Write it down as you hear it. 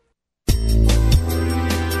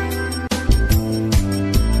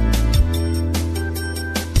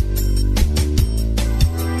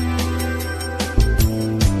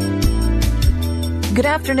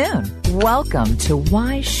afternoon. Welcome to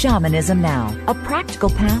Why Shamanism Now, a practical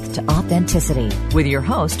path to authenticity with your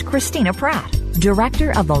host, Christina Pratt,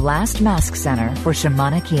 Director of the Last Mask Center for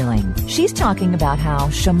Shamanic Healing. She's talking about how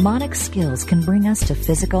shamanic skills can bring us to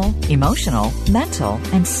physical, emotional, mental,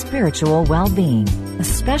 and spiritual well-being,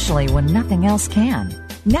 especially when nothing else can.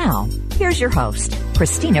 Now, here's your host,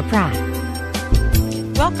 Christina Pratt.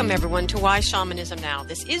 Welcome, everyone, to Why Shamanism Now.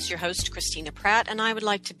 This is your host, Christina Pratt, and I would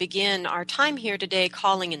like to begin our time here today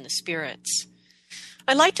calling in the spirits.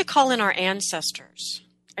 I'd like to call in our ancestors.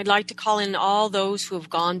 I'd like to call in all those who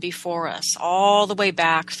have gone before us, all the way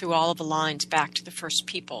back through all of the lines, back to the first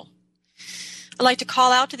people. I'd like to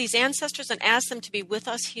call out to these ancestors and ask them to be with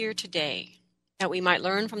us here today, that we might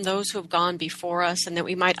learn from those who have gone before us and that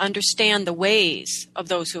we might understand the ways of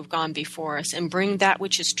those who have gone before us and bring that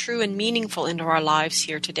which is true and meaningful into our lives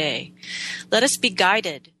here today. Let us be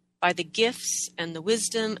guided by the gifts and the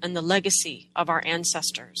wisdom and the legacy of our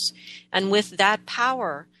ancestors. And with that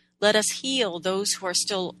power, let us heal those who are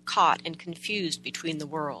still caught and confused between the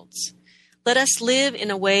worlds. Let us live in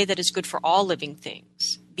a way that is good for all living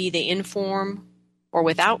things, be they in form or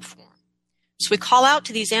without form. So we call out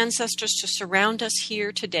to these ancestors to surround us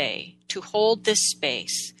here today, to hold this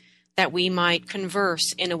space, that we might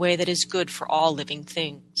converse in a way that is good for all living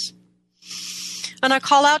things. And I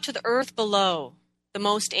call out to the earth below, the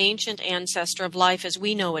most ancient ancestor of life as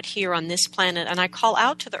we know it here on this planet, and I call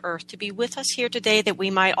out to the earth to be with us here today that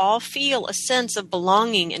we might all feel a sense of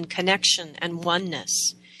belonging and connection and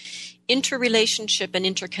oneness, interrelationship and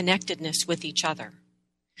interconnectedness with each other.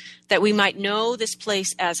 That we might know this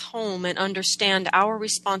place as home and understand our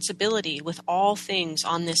responsibility with all things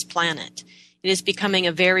on this planet. It is becoming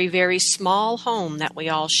a very, very small home that we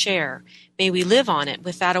all share. May we live on it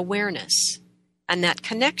with that awareness and that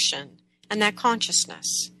connection and that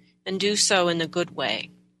consciousness, and do so in a good way.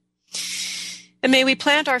 And may we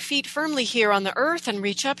plant our feet firmly here on the earth and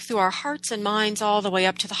reach up through our hearts and minds all the way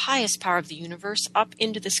up to the highest power of the universe, up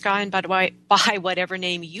into the sky, and by whatever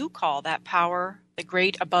name you call that power, the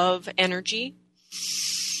great above energy.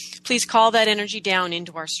 Please call that energy down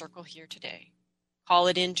into our circle here today. Call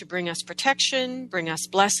it in to bring us protection, bring us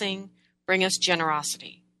blessing, bring us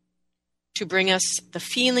generosity, to bring us the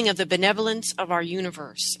feeling of the benevolence of our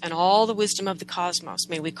universe and all the wisdom of the cosmos.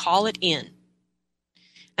 May we call it in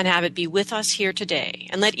and have it be with us here today.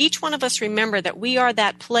 And let each one of us remember that we are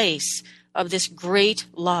that place of this great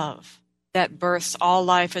love that births all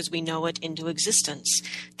life as we know it into existence,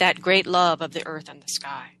 that great love of the earth and the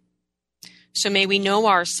sky. So may we know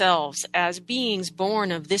ourselves as beings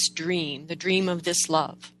born of this dream, the dream of this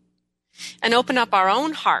love, and open up our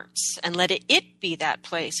own hearts and let it be that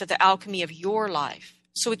place of the alchemy of your life.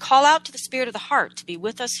 So we call out to the spirit of the heart to be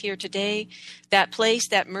with us here today, that place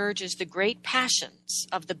that merges the great passions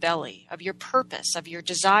of the belly, of your purpose, of your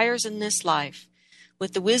desires in this life,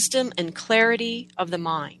 with the wisdom and clarity of the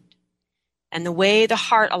mind. And the way the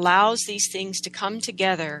heart allows these things to come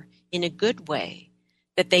together in a good way,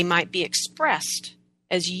 that they might be expressed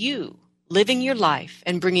as you living your life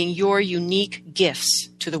and bringing your unique gifts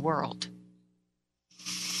to the world.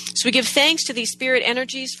 So we give thanks to these spirit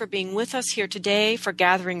energies for being with us here today, for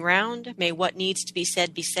gathering round. May what needs to be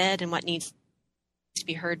said, and what needs to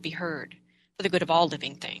be heard, for the good of all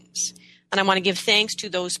living things. And I want to give thanks to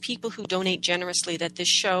those people who donate generously, that this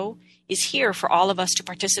show is here for all of us to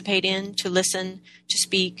participate in, to listen, to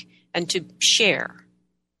speak, and to share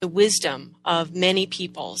the wisdom of many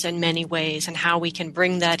peoples in many ways and how we can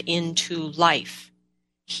bring that into life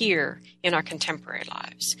here in our contemporary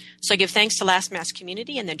lives. So I give thanks to Last Mask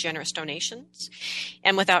community and their generous donations.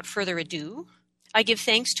 And without further ado, I give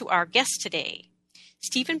thanks to our guest today,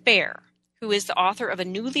 Stephen Bear, who is the author of a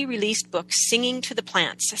newly released book, Singing to the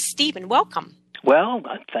Plants. Stephen, welcome. Well,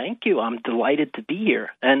 thank you. I'm delighted to be here.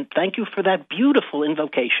 And thank you for that beautiful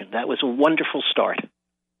invocation. That was a wonderful start.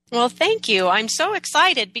 Well, thank you. I'm so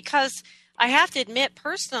excited because I have to admit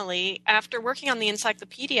personally, after working on the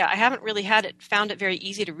encyclopedia, I haven't really found it very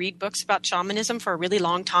easy to read books about shamanism for a really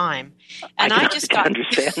long time. And I can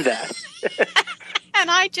understand that. And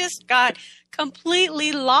I just got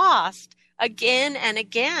completely lost again and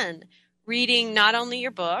again, reading not only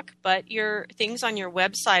your book, but your things on your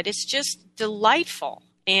website. It's just delightful.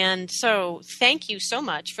 And so thank you so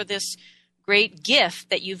much for this great gift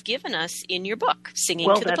that you've given us in your book,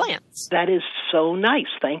 Singing to the Plants. That is so nice.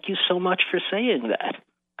 Thank you so much for saying that.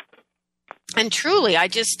 And truly,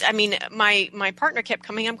 my partner kept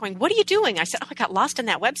coming up going, "What are you doing?" I said, "Oh, I got lost in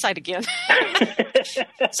that website again."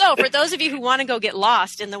 So for those of you who want to go get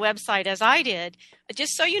lost in the website as I did,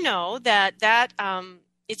 just so you know that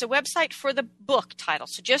it's a website for the book title.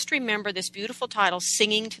 So just remember this beautiful title,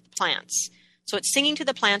 Singing to the Plants. So it's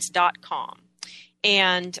singingtotheplants.com.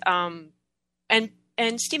 And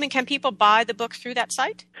Stephen, can people buy the book through that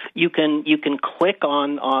site? You can click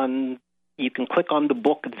on the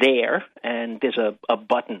book there, and there's a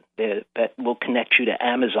button there that will connect you to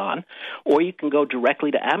Amazon, or you can go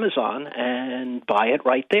directly to Amazon and buy it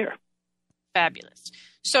right there. Fabulous.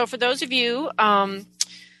 So for those of you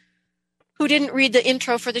who didn't read the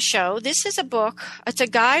intro for the show, this is a book. It's a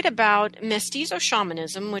guide about mestizo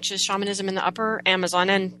shamanism, which is shamanism in the upper Amazon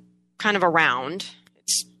and kind of around.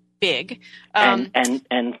 It's big. And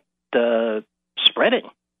the spreading.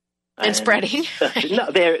 And spreading. No,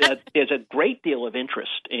 there's a great deal of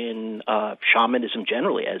interest in shamanism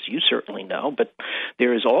generally, as you certainly know, but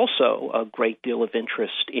there is also a great deal of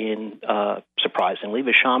interest in, surprisingly,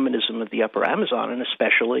 the shamanism of the Upper Amazon, and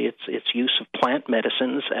especially its use of plant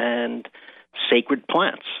medicines and sacred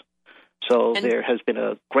plants. So there has been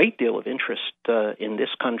a great deal of interest in this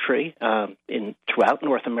country, throughout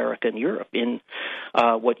North America and Europe, in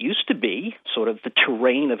what used to be sort of the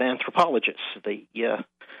terrain of anthropologists, the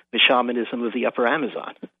shamanism of the Upper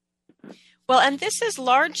Amazon. Well, and this is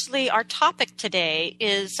largely our topic today,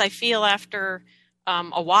 is I feel after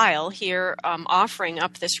a while here offering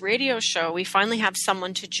up this radio show, we finally have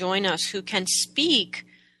someone to join us who can speak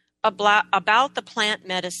about the plant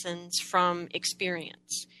medicines from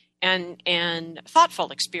experience and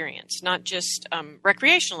thoughtful experience, not just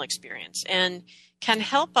recreational experience, and can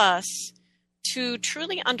help us to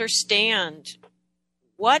truly understand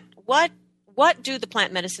what do the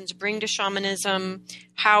plant medicines bring to shamanism,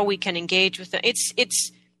 how we can engage with it.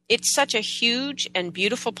 It's such a huge and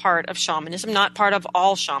beautiful part of shamanism, not part of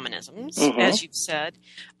all shamanisms, as you've said,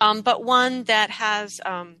 but one that has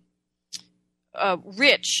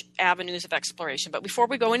rich avenues of exploration. But before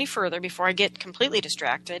we go any further, before I get completely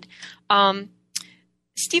distracted,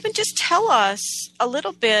 Stephen, just tell us a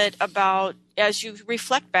little bit about, as you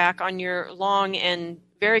reflect back on your long and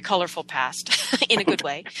very colorful past, in a good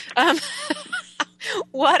way,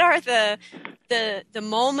 what are the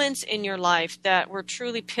moments in your life that were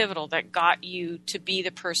truly pivotal, that got you to be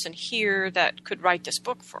the person here that could write this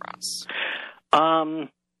book for us?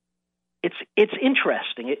 It's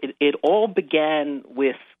interesting. It all began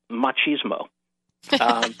with machismo. There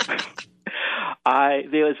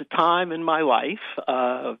was a time in my life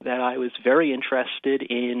that I was very interested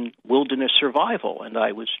in wilderness survival, and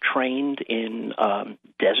I was trained in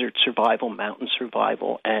desert survival, mountain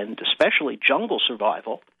survival, and especially jungle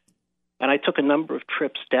survival. And I took a number of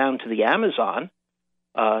trips down to the Amazon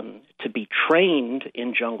to be trained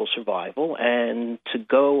in jungle survival and to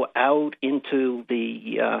go out into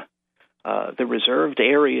the reserved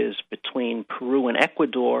areas between Peru and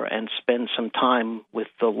Ecuador and spend some time with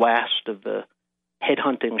the last of the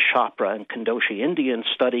headhunting Chopra and Kandoshi Indians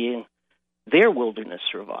studying their wilderness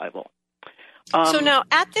survival. So now,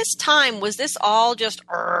 at this time, was this all just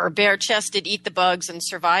bare-chested, eat the bugs and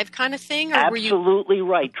survive kind of thing? Or absolutely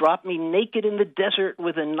right. Drop me naked in the desert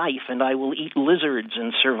with a knife and I will eat lizards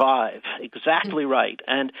and survive. Exactly right.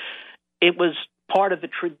 And it was part of the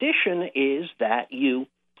tradition is that you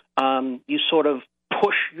sort of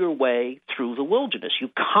push your way through the wilderness. You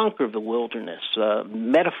conquer the wilderness.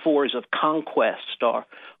 Metaphors of conquest are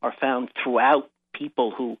found throughout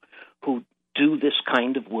people who do this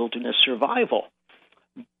kind of wilderness survival.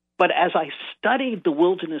 But as I studied the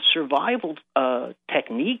wilderness survival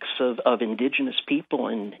techniques of indigenous people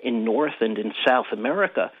in North and in South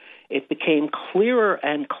America, it became clearer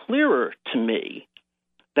and clearer to me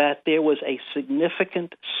that there was a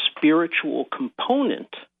significant spiritual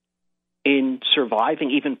component in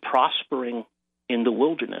surviving, even prospering in the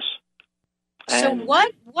wilderness. So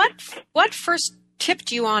what first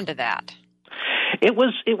tipped you onto that? It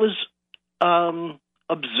was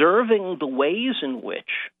observing the ways in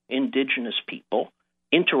which indigenous people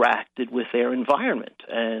interacted with their environment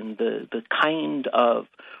and the kind of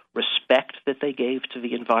respect that they gave to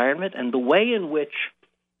the environment and the way in which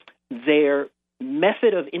their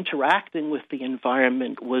method of interacting with the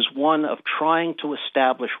environment was one of trying to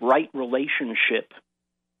establish right relationship,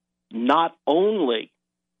 not only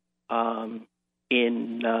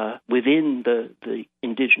within the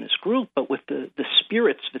indigenous group, but with the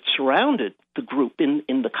spirits that surrounded the group in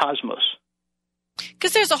the cosmos.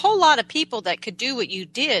 Because there's a whole lot of people that could do what you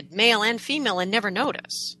did, male and female, and never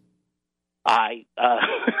notice. I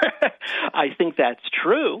think that's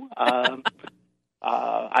true.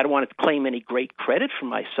 I don't want to claim any great credit for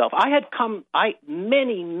myself.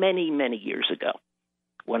 Many, many, many years ago,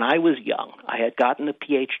 when I was young, I had gotten a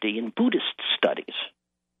PhD in Buddhist studies.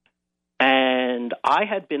 And I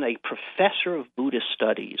had been a professor of Buddhist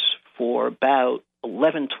studies for about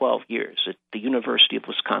 11, 12 years at the University of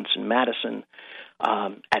Wisconsin-Madison,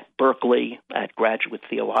 at Berkeley, at Graduate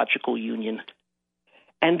Theological Union.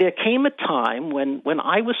 And there came a time when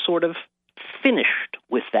I was sort of finished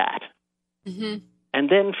with that. Mm-hmm. And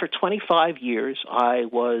then for 25 years, I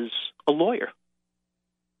was a lawyer.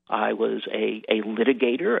 I was a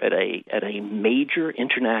litigator at a major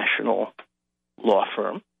international law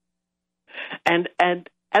firm. And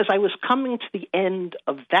as I was coming to the end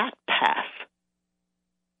of that path,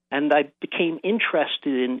 and I became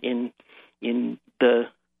interested in the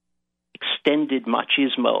extended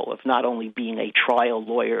machismo of not only being a trial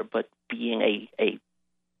lawyer, but being a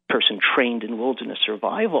person trained in wilderness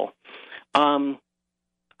survival,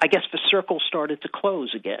 I guess the circle started to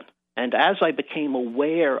close again. And as I became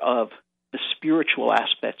aware of the spiritual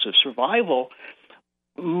aspects of survival,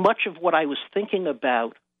 much of what I was thinking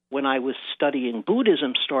about when I was studying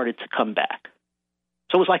Buddhism started to come back.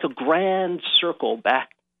 So it was like a grand circle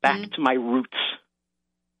back to my roots.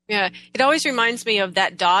 Yeah, it always reminds me of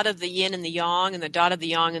that dot of the yin and the yang and the dot of the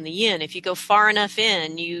yang and the yin. If you go far enough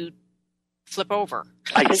in, you flip over.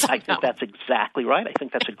 I think that's exactly right. I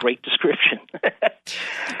think that's a great description.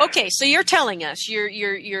 Okay, so you're telling us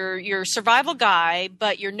you're a survival guy,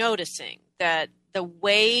 but you're noticing that the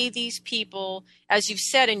way these people, as you've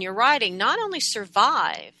said in your writing, not only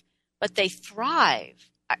survive, but they thrive.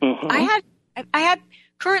 Mm-hmm. I had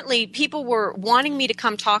currently people were wanting me to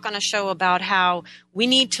come talk on a show about how we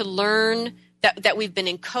need to learn that we've been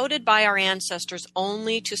encoded by our ancestors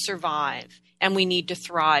only to survive, and we need to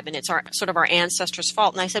thrive, and it's our ancestors'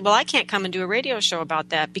 fault. And I said, well, I can't come and do a radio show about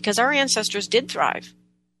that because our ancestors did thrive.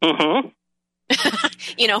 Mm-hmm.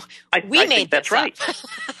 I made think that's right.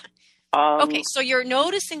 Okay, so you're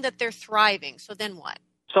noticing that they're thriving. So then what?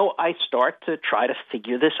 So I start to try to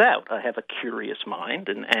figure this out. I have a curious mind,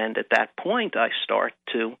 and at that point, I start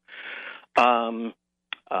to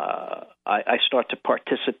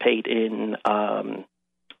participate in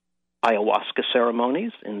ayahuasca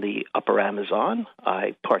ceremonies in the Upper Amazon.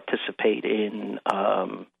 I participate in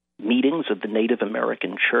meetings of the Native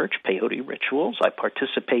American Church, peyote rituals. I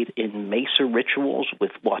participate in mesa rituals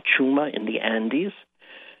with Wachuma in the Andes.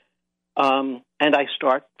 And I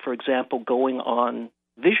start, for example, going on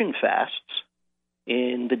vision fasts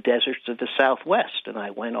in the deserts of the Southwest. And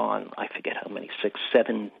I went on, I forget how many, 6,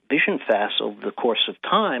 7 vision fasts over the course of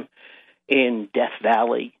time in Death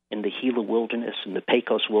Valley, in the Gila Wilderness, in the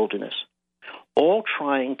Pecos Wilderness, all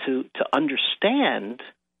trying to understand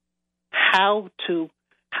how to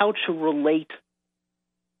relate,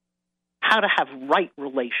 how to have right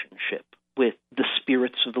relationship with the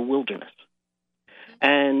spirits of the wilderness.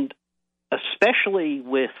 And especially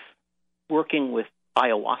with working with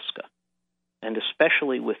ayahuasca, and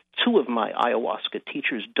especially with 2 of my ayahuasca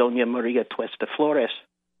teachers, Doña Maria Tuesta Flores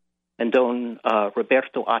and Don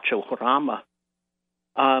Roberto Acho Jorama,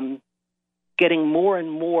 getting more and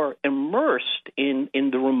more immersed in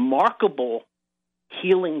the remarkable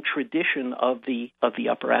healing tradition of the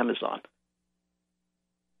Upper Amazon.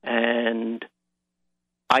 And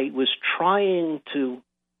I was trying to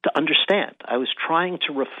understand. I was trying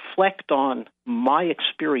to reflect on my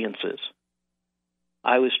experiences.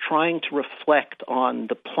 I was trying to reflect on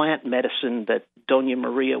the plant medicine that Doña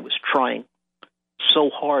Maria was trying so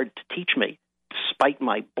hard to teach me, despite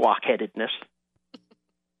my blockheadedness.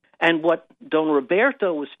 And what Don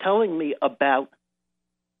Roberto was telling me about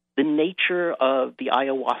the nature of the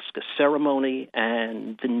ayahuasca ceremony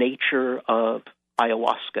and the nature of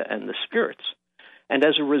ayahuasca and the spirits. And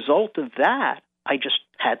as a result of that, I just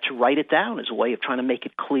had to write it down as a way of trying to make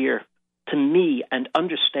it clear to me and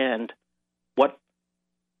understand what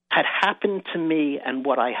had happened to me and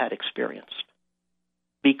what I had experienced.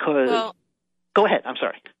 Because, go ahead, I'm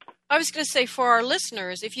sorry. I was going to say, for our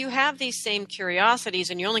listeners, if you have these same curiosities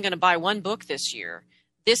and you're only going to buy one book this year,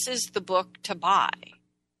 this is the book to buy.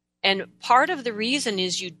 And part of the reason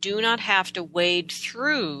is you do not have to wade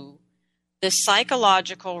through the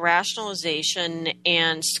psychological rationalization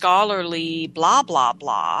and scholarly blah, blah,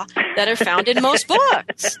 blah that are found in most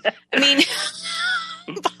books. I mean,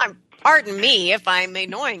 pardon me if I'm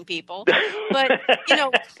annoying people, but,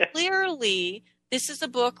 clearly this is a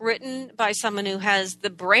book written by someone who has the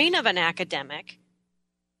brain of an academic,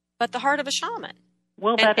 but the heart of a shaman.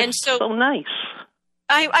 Well, that's so nice.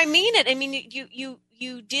 I mean it. I mean,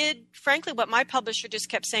 you did, frankly, what my publisher just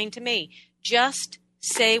kept saying to me, just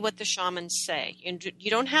say what the shamans say. You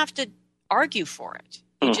don't have to argue for it.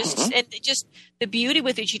 You just the beauty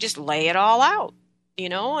with it, you just lay it all out,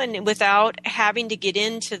 and without having to get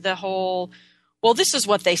into the whole, well, this is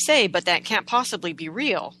what they say, but that can't possibly be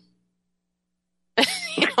real.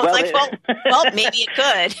 Well, maybe it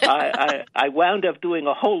could. I wound up doing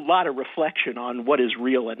a whole lot of reflection on what is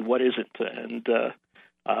real and what isn't, and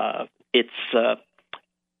it's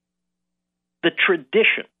the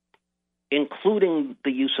tradition, including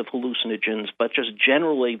the use of hallucinogens, but just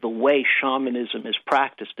generally the way shamanism is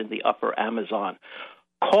practiced in the upper Amazon,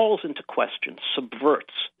 calls into question,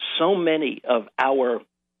 subverts so many of our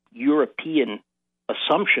European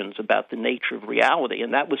assumptions about the nature of reality.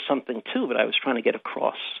 And that was something, too, that I was trying to get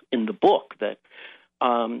across in the book, that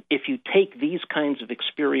if you take these kinds of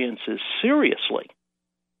experiences seriously,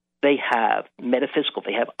 they have metaphysical,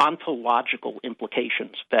 they have ontological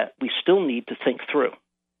implications that we still need to think through.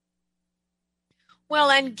 Well,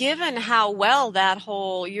 and given how well that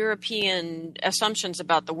whole European assumptions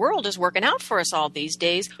about the world is working out for us all these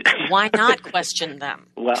days, why not question them?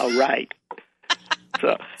 Well, right.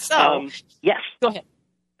 So yes. Go ahead.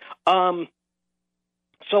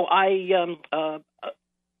 So I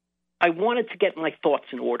wanted to get my thoughts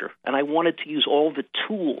in order, and I wanted to use all the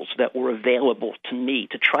tools that were available to me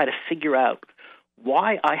to try to figure out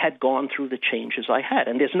why I had gone through the changes I had.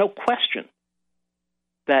 And there's no question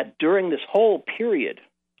that during this whole period,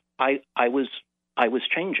 I was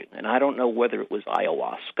changing, and I don't know whether it was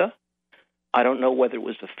ayahuasca. I don't know whether it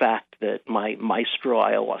was the fact that my maestro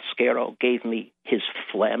ayahuasquero gave me his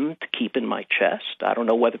phlegm to keep in my chest. I don't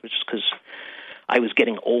know whether it was because I was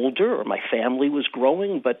getting older or my family was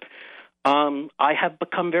growing, but I have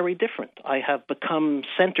become very different. I have become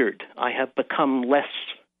centered. I have become less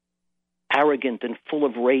arrogant and full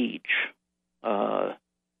of rage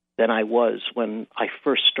than I was when I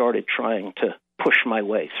first started trying to push my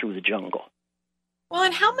way through the jungle. Well,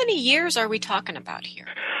 and how many years are we talking about here?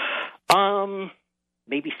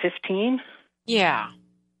 Maybe 15. Yeah.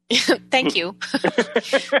 Thank you.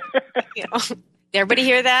 Everybody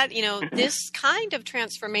hear that? This kind of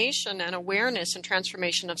transformation and awareness and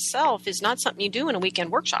transformation of self is not something you do in a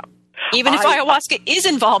weekend workshop. Even if ayahuasca is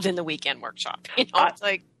involved in the weekend workshop. It's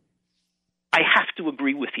like... I have to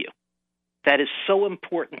agree with you. That is so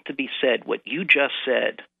important to be said, what you just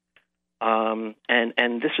said. And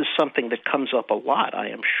this is something that comes up a lot, I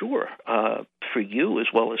am sure, for you as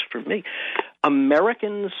well as for me.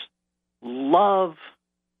 Americans love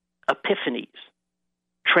epiphanies,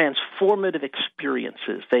 transformative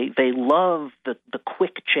experiences. They love the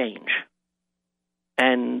quick change.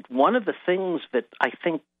 And one of the things that I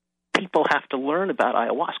think people have to learn about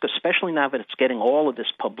ayahuasca, especially now that it's getting all of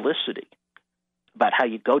this publicity, about how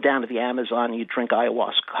you go down to the Amazon and you drink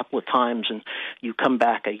ayahuasca a couple of times and you come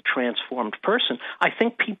back a transformed person. I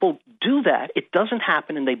think people do that. It doesn't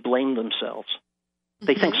happen and they blame themselves.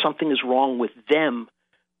 They think something is wrong with them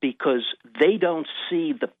because they don't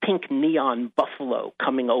see the pink neon buffalo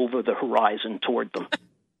coming over the horizon toward them.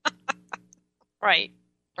 Right.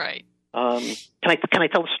 Can I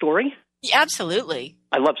tell a story? Yeah, absolutely.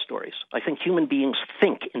 I love stories. I think human beings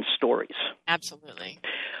think in stories. Absolutely.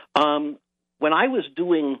 When I was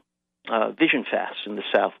doing Vision Fast in the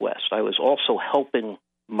Southwest, I was also helping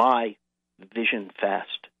my Vision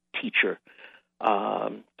Fast teacher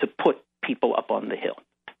to put people up on the hill.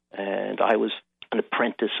 And I was an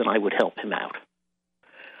apprentice, and I would help him out.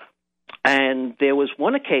 And there was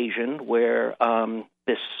one occasion where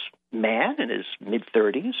this man in his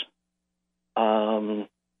mid-30s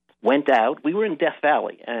went out. We were in Death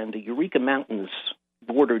Valley, and the Eureka Mountains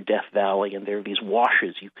border Death Valley, and there are these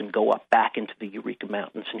washes. You can go up back into the Eureka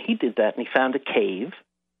Mountains. And he did that, and he found a cave.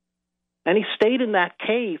 And he stayed in that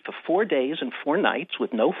cave for 4 days and 4 nights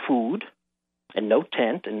with no food and no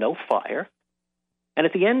tent and no fire. And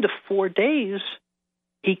at the end of 4 days,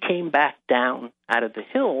 he came back down out of the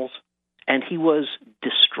hills, and he was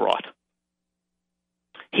distraught.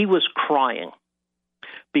 He was crying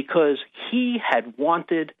because he had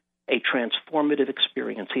wanted a transformative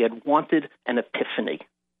experience. He had wanted an epiphany.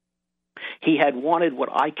 He had wanted what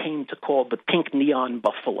I came to call the pink neon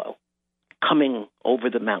buffalo coming over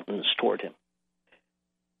the mountains toward him.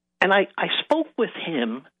 And I spoke with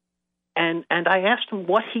him, and I asked him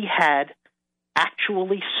what he had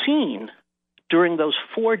actually seen during those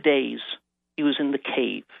 4 days he was in the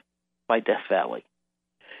cave by Death Valley.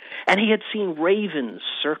 And he had seen ravens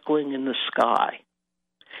circling in the sky.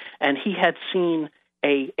 And he had seen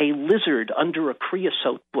a lizard under a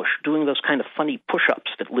creosote bush doing those kind of funny push-ups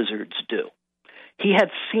that lizards do. He had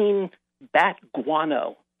seen bat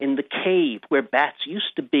guano in the cave where bats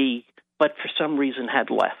used to be, but for some reason had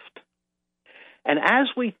left. And as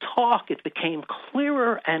we talk, it became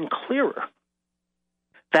clearer and clearer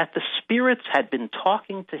that the spirits had been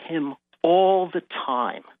talking to him all the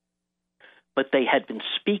time, but they had been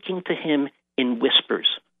speaking to him in whispers,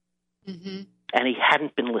 and he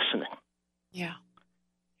hadn't been listening. Yeah.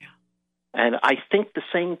 And I think the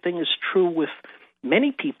same thing is true with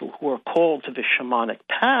many people who are called to the shamanic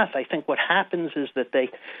path. I think what happens is that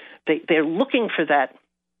they're looking for that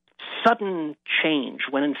sudden change,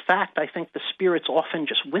 when in fact I think the spirits often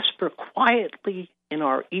just whisper quietly in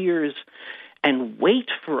our ears and wait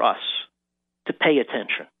for us to pay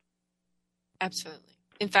attention. Absolutely.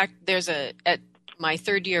 In fact, at my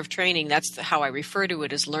third year of training, that's how I refer to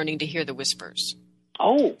it, as learning to hear the whispers.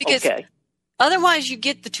 Oh, because okay. Otherwise, you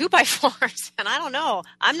get the 2x4s, and I don't know.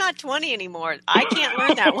 I'm not 20 anymore. I can't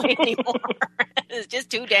learn that way anymore. It's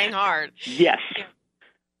just too dang hard. Yes.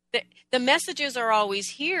 The messages are always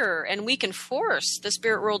here, and we can force the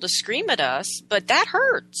spirit world to scream at us, but that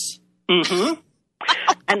hurts. Mm-hmm.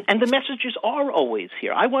 and the messages are always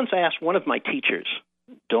here. I once asked one of my teachers,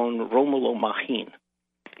 Don Romulo Mahin,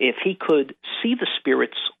 if he could see the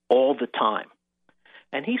spirits all the time.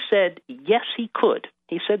 And he said, yes, he could.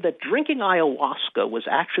 He said that drinking ayahuasca was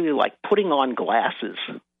actually like putting on glasses.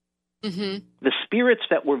 Mm-hmm. The spirits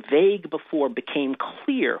that were vague before became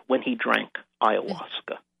clear when he drank ayahuasca.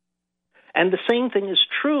 Mm-hmm. And the same thing is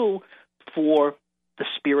true for the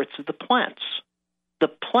spirits of the plants. The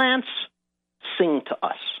plants sing to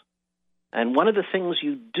us. And one of the things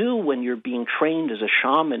you do when you're being trained as a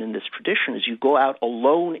shaman in this tradition is you go out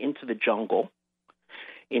alone into the jungle,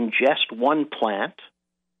 ingest one plant,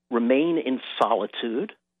 remain in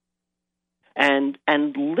solitude, and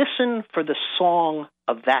listen for the song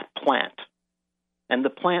of that plant. And the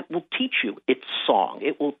plant will teach you its song.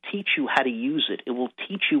 It will teach you how to use it. It will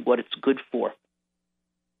teach you what it's good for.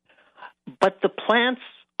 But the plants,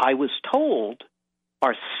 I was told,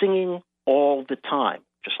 are singing all the time,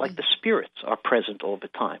 just like the spirits are present all the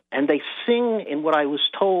time. And they sing in what I was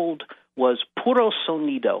told was puro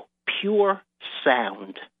sonido, pure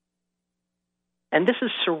sound. And this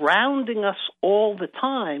is surrounding us all the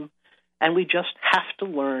time, and we just have to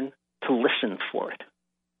learn to listen for it.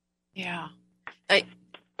 Yeah.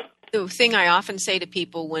 The thing I often say to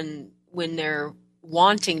people when they're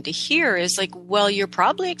wanting to hear is like, well, you're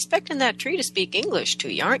probably expecting that tree to speak English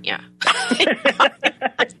to you, aren't you?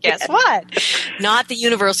 Guess what? Not the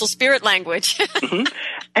universal spirit language. Mm-hmm.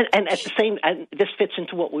 And at the same, and this fits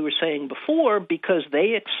into what we were saying before, because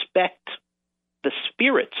they expect the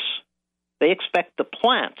spirits, they expect the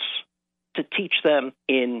plants to teach them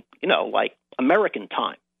in, like American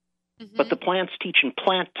time. Mm-hmm. But the plants teach in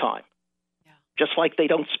plant time. Just like they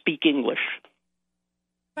don't speak English.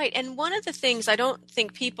 Right. And one of the things I don't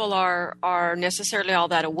think people are necessarily all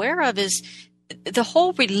that aware of is the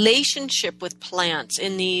whole relationship with plants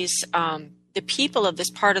in these, the people of this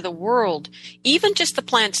part of the world. Even just the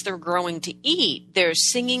plants they're growing to eat, they're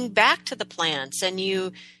singing back to the plants, and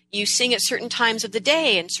you sing at certain times of the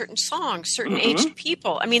day and certain songs, certain mm-hmm. aged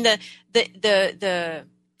people. I mean, the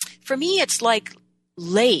for me, it's like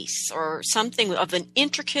lace or something of an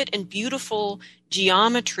intricate and beautiful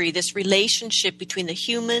geometry, this relationship between the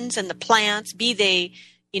humans and the plants, be they,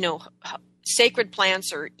 sacred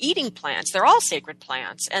plants or eating plants. They're all sacred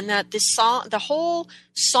plants. And that the whole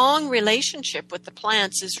song relationship with the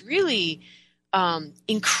plants is really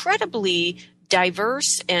incredibly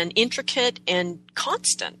diverse and intricate and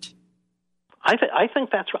constant. I think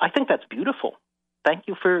that's beautiful. Thank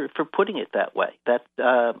you for putting it that way. That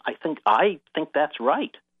I think that's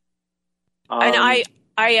right. And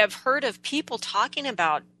I have heard of people talking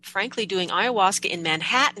about, frankly, doing ayahuasca in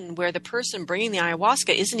Manhattan, where the person bringing the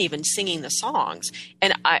ayahuasca isn't even singing the songs,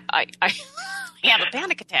 and I have a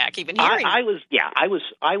panic attack even hearing. I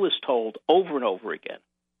was told over and over again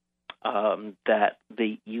that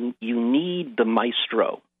you need the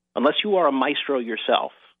maestro, unless you are a maestro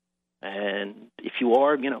yourself, and if you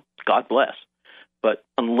are, God bless. But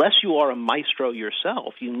unless you are a maestro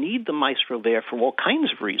yourself, you need the maestro there for all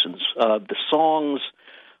kinds of reasons. The songs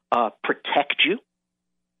protect you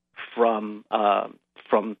from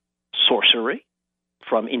sorcery,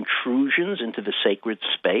 from intrusions into the sacred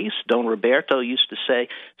space. Don Roberto used to say,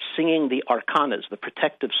 singing the arcanas, the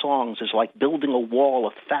protective songs, is like building a wall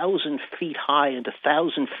 1,000 feet high and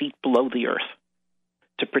 1,000 feet below the earth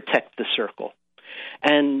to protect the circle.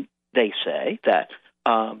 And they say that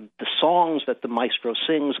the songs that the maestro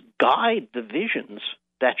sings guide the visions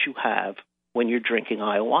that you have when you're drinking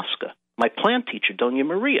ayahuasca. My plant teacher, Doña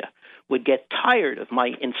Maria, would get tired of my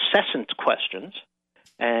incessant questions,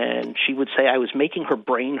 and she would say I was making her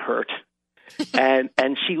brain hurt.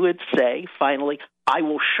 and she would say, finally, I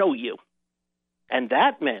will show you. And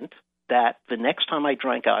that meant that the next time I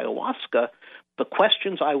drank ayahuasca, the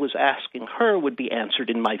questions I was asking her would be answered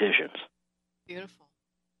in my visions. Beautiful.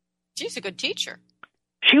 She's a good teacher.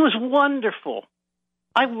 She was wonderful.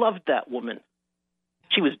 I loved that woman.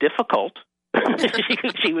 She was difficult,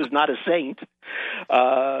 She was not a saint.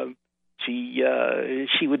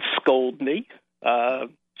 She would scold me.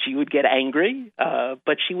 She would get angry,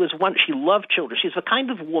 but she loved children. She's the kind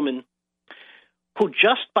of woman who,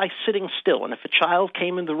 just by sitting still, and if a child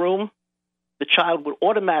came in the room, the child would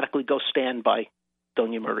automatically go stand by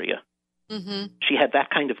Doña Maria. Mm-hmm. She had that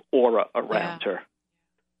kind of aura around her.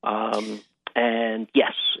 And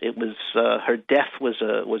yes, it was her death was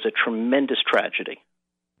a tremendous tragedy.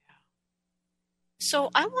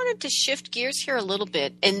 So I wanted to shift gears here a little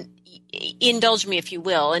bit, and indulge me if you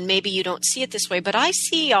will, and maybe you don't see it this way, but I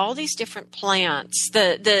see all these different plants,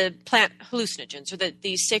 the plant hallucinogens, or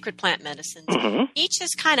these sacred plant medicines, mm-hmm. each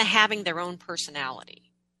is kind of having their own personality.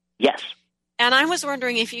 Yes. And I was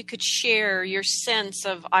wondering if you could share your sense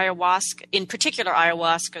of ayahuasca, in particular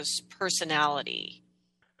ayahuasca's personality.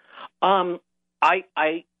 I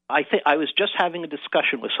think I was just having a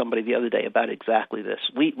discussion with somebody the other day about exactly this.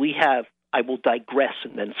 We have. I will digress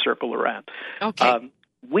and then circle around. Okay.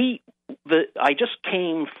 I just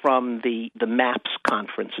came from the MAPS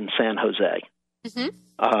conference in San Jose, mm-hmm.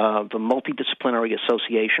 The Multidisciplinary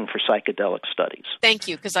Association for Psychedelic Studies. Thank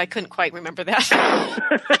you, because I couldn't quite remember that.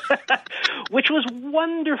 Which was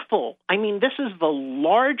wonderful. I mean, this is the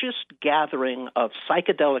largest gathering of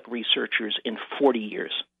psychedelic researchers in 40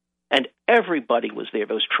 years, and everybody was there.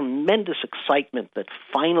 There was tremendous excitement that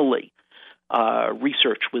finally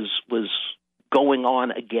research was going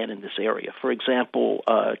on again in this area. For example,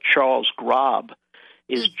 Charles Grob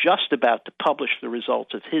is just about to publish the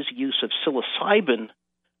results of his use of psilocybin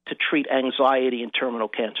to treat anxiety in terminal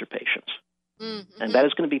cancer patients. Mm-hmm. And that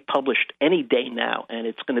is going to be published any day now, and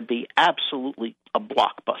it's going to be absolutely a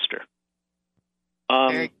blockbuster.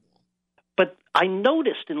 But I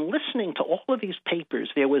noticed in listening to all of these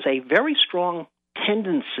papers, there was a very strong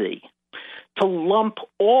tendency to lump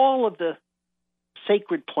all of the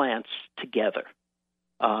sacred plants together.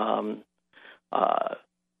 Peyote,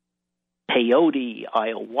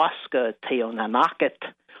 ayahuasca, Teonanaket,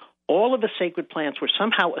 all of the sacred plants were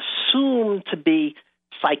somehow assumed to be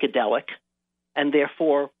psychedelic and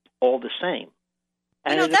therefore all the same.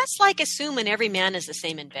 And that's like assuming every man is the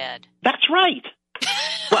same in bed. That's right.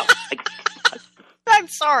 Well, I'm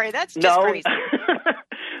sorry, that's just crazy.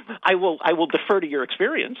 I will defer to your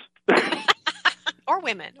experience. Or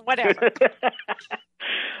women, whatever.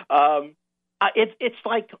 It's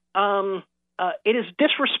like it is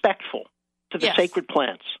disrespectful to the sacred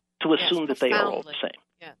plants to assume that they are all the same.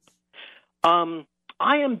 Yes.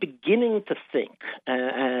 I am beginning to think,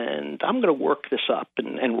 and I'm going to work this up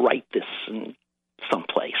and write this in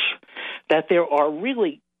someplace, that there are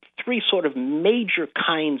really three sort of major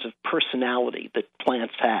kinds of personality that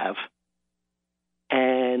plants have.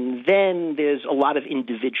 And then there's a lot of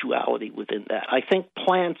individuality within that. I think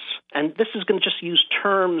plants, and this is going to just use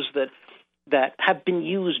terms that have been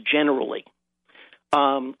used generally.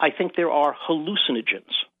 I think there are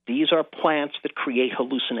hallucinogens. These are plants that create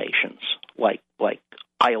hallucinations, like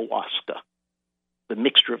ayahuasca, the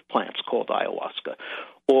mixture of plants called ayahuasca,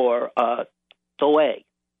 or Toé.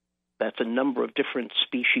 That's a number of different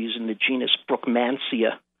species in the genus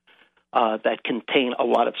Brookmansia that contain a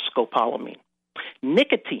lot of scopolamine.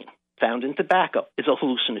 Nicotine, found in tobacco, is a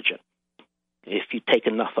hallucinogen if you take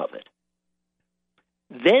enough of it.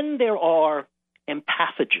 Then there are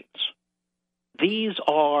empathogens. These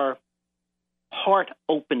are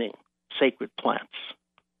heart-opening sacred plants.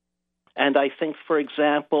 And I think, for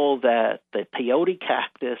example, that the peyote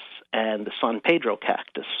cactus and the San Pedro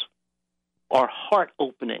cactus are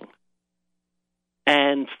heart-opening.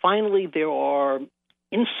 And finally, there are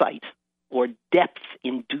insight or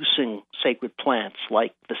depth-inducing sacred plants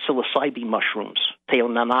like the psilocybe mushrooms,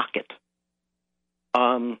 Teonanaket.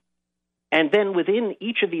 And then within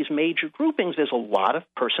each of these major groupings, there's a lot of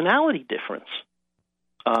personality difference.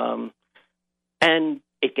 And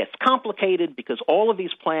it gets complicated because all of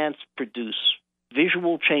these plants produce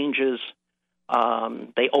visual changes.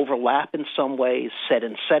 They overlap in some ways. Set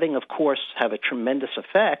and setting, of course, have a tremendous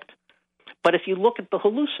effect. But if you look at the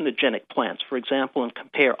hallucinogenic plants, for example, and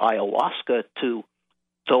compare ayahuasca to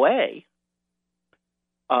Toé,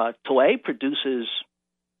 Toé produces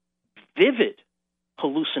vivid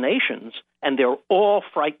hallucinations, and they're all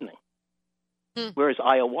frightening. Whereas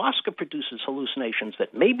ayahuasca produces hallucinations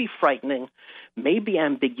that may be frightening, may be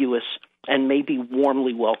ambiguous, and may be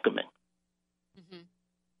warmly welcoming. Mm-hmm.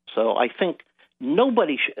 So I think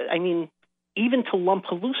nobody should, even to lump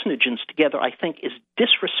hallucinogens together, I think, is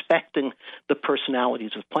disrespecting the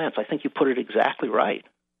personalities of plants. I think you put it exactly right.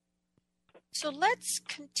 So let's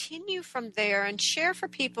continue from there and share for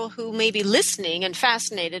people who may be listening and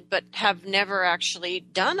fascinated but have never actually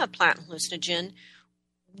done a plant hallucinogen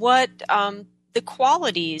the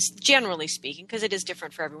qualities, generally speaking, because it is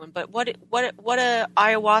different for everyone, but what a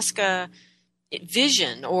ayahuasca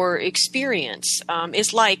vision or experience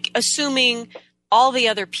is like, assuming all the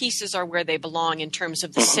other pieces are where they belong in terms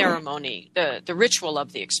of the ceremony, the ritual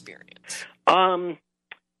of the experience. I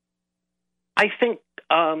think,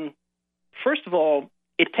 first of all,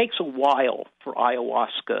 it takes a while for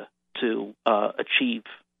ayahuasca to achieve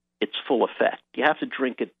its full effect. You have to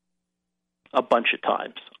drink it a bunch of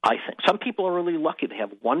times, I think. Some people are really lucky. They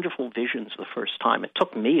have wonderful visions the first time. It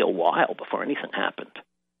took me a while before anything happened.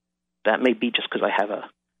 That may be just because I have a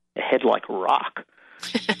head like a rock.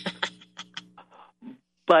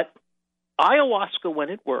 But ayahuasca, when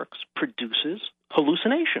it works, produces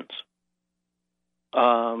hallucinations.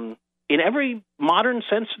 In every modern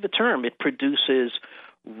sense of the term, it produces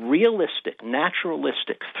realistic,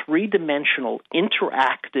 naturalistic, three-dimensional,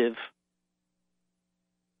 interactive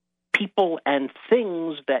people and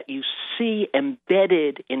things that you see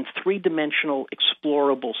embedded in three-dimensional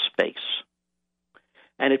explorable space.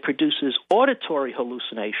 And it produces auditory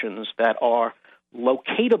hallucinations that are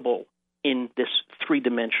locatable in this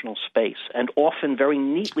three-dimensional space and often very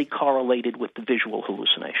neatly correlated with the visual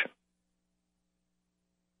hallucination.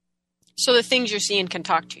 So the things you're seeing can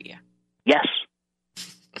talk to you? Yes.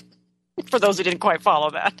 For those who didn't quite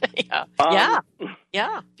follow that. Yeah.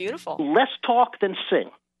 Yeah. Beautiful. Less talk than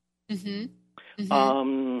sing. Mm-hmm.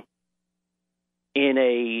 Mm-hmm. In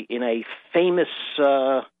a famous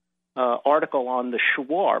article on the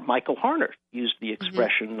Shuar, Michael Harner used the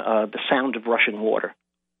expression the sound of rushing water.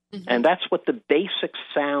 Mm-hmm. And that's what the basic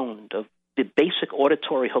sound of the basic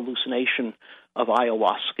auditory hallucination of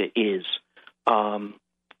ayahuasca is.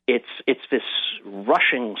 It's this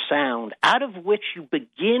rushing sound out of which you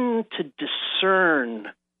begin to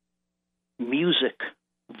discern music,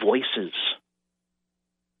 voices.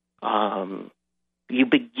 You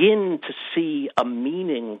begin to see a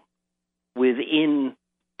meaning within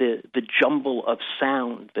the jumble of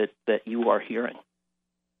sound that you are hearing.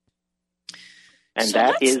 And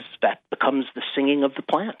so that becomes the singing of the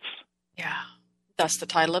plants. Yeah. That's the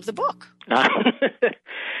title of the book.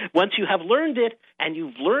 Once you have learned it and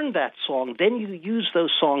you've learned that song, then you use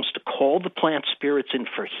those songs to call the plant spirits in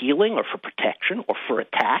for healing or for protection or for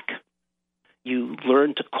attack. You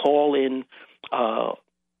learn to call in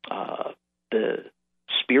the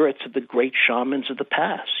spirits of the great shamans of the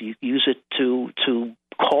past. You use it to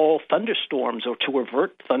call thunderstorms or to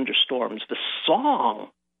avert thunderstorms. The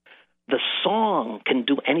song can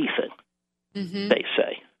do anything, they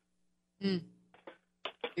say. Mm.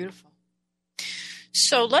 Beautiful.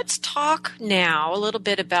 So let's talk now a little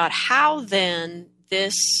bit about how then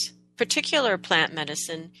this particular plant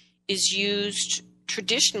medicine is used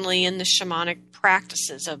traditionally in the shamanic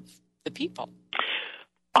practices of the people.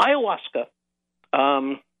 Ayahuasca,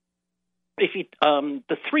 the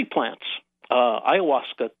three plants,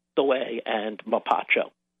 ayahuasca, Doé, and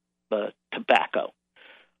mapacho, the tobacco,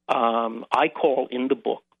 I call in the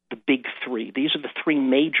book the big three. These are the three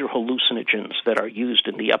major hallucinogens that are used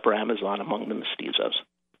in the upper Amazon among the mestizos.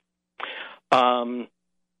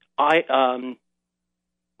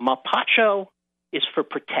 Mapacho is for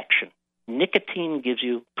protection. Nicotine gives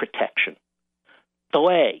you protection.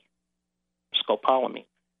 Doé, scopolamine,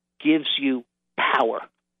 gives you power.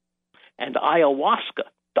 And ayahuasca,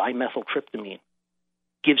 dimethyltryptamine,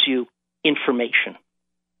 gives you information.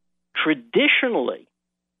 Traditionally,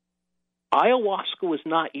 ayahuasca was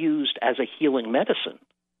not used as a healing medicine.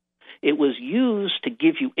 It was used to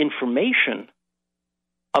give you information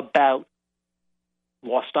about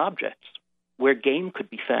lost objects, where game could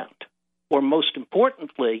be found, or most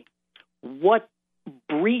importantly, what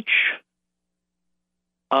breach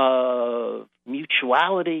of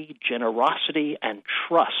mutuality, generosity, and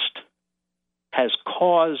trust has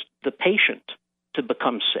caused the patient to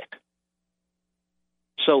become sick.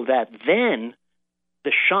 So that then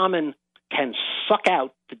the shaman can suck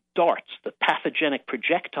out the darts, the pathogenic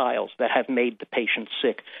projectiles that have made the patient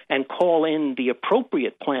sick, and call in the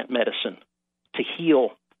appropriate plant medicine to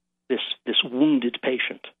heal this wounded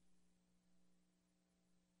patient.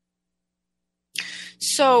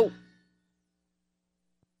 So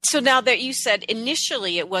now that you said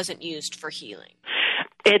initially it wasn't used for healing.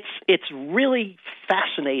 It's really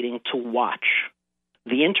fascinating to watch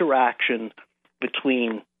the interaction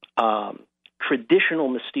between traditional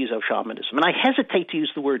mestizo shamanism. And I hesitate to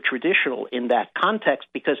use the word traditional in that context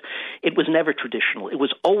because it was never traditional. It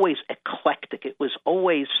was always eclectic. It was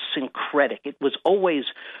always syncretic. It was always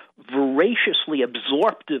voraciously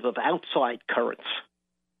absorptive of outside currents.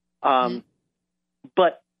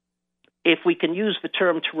 But if we can use the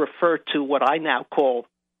term to refer to what I now call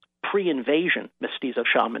pre-invasion mestizo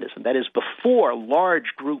shamanism. That is, before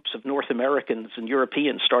large groups of North Americans and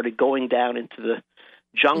Europeans started going down into the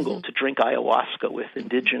jungle to drink ayahuasca with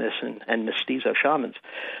indigenous and mestizo shamans.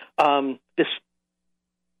 This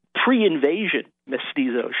pre-invasion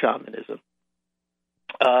mestizo shamanism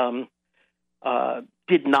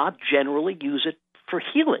did not generally use it for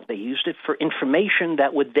healing. They used it for information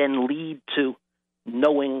that would then lead to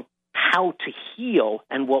knowing how to heal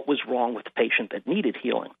and what was wrong with the patient that needed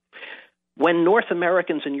healing. When North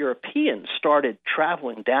Americans and Europeans started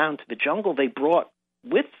traveling down to the jungle, they brought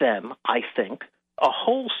with them, I think, a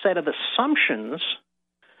whole set of assumptions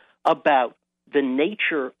about the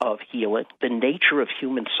nature of healing, the nature of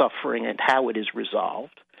human suffering and how it is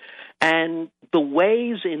resolved, and the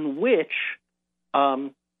ways in which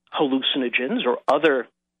hallucinogens or other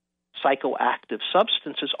psychoactive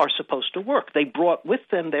substances are supposed to work. They brought with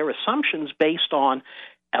them their assumptions based on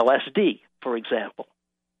LSD, for example,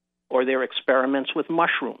 or their experiments with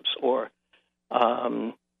mushrooms, or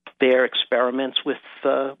their experiments with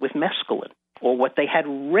mescaline, or what they had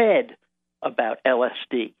read about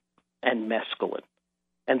LSD and mescaline.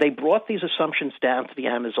 And they brought these assumptions down to the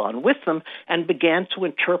Amazon with them and began to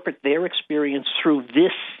interpret their experience through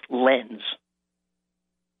this lens.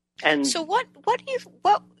 And so what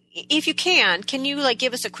if you can you like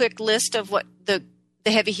give us a quick list of what the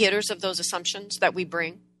heavy hitters of those assumptions that we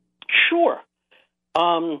bring? Sure.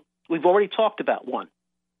 We've already talked about one,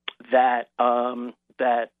 that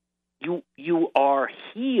you are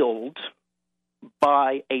healed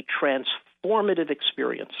by a transformative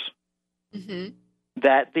experience,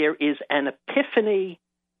 that there is an epiphany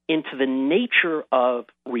into the nature of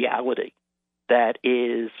reality that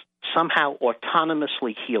is somehow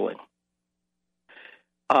autonomously healing.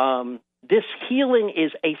 This healing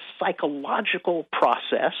is a psychological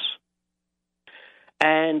process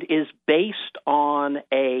and is based on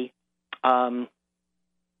a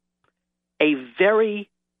very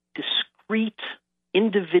discrete,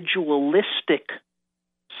 individualistic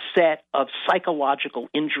set of psychological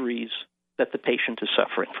injuries that the patient is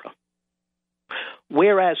suffering from.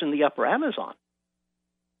 Whereas in the Upper Amazon,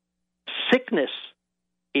 sickness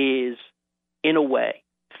is, in a way,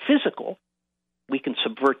 physical. We can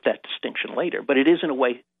subvert that distinction later, but it is, in a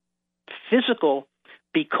way, physical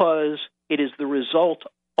because it is the result,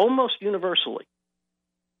 almost universally,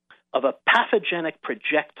 of a pathogenic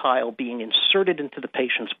projectile being inserted into the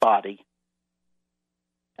patient's body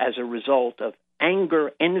as a result of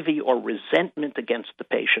anger, envy, or resentment against the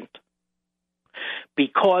patient,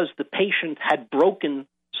 because the patient had broken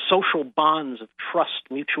social bonds of trust,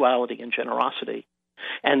 mutuality, and generosity,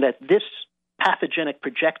 and that this pathogenic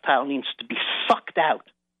projectile needs to be sucked out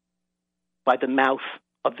by the mouth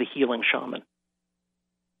of the healing shaman.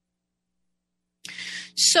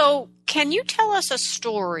 So can you tell us a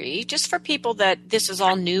story, just for people that this is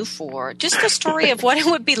all new for, just a story of what it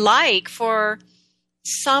would be like for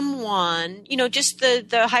someone, just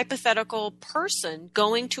the hypothetical person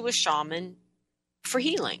going to a shaman for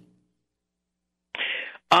healing?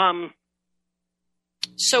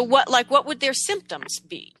 So what would their symptoms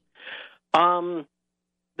be? The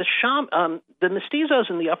mestizos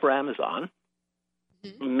in the Upper Amazon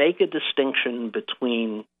make a distinction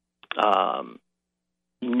between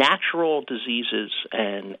natural diseases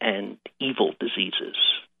and evil diseases,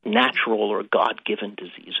 natural or God-given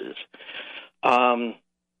diseases. Of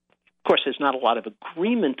course, there's not a lot of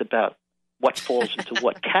agreement about what falls into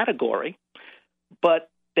what category, but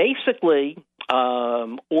basically,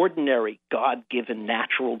 ordinary God-given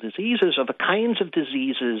natural diseases are the kinds of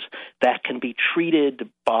diseases that can be treated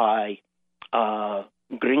by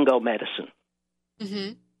gringo medicine.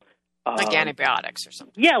 Like antibiotics or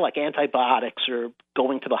something. Yeah, like antibiotics or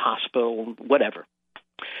going to the hospital, whatever.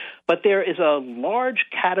 But there is a large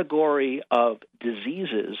category of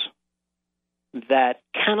diseases that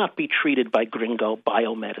cannot be treated by gringo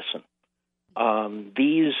biomedicine.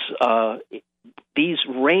 These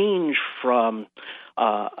range from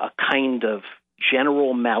a kind of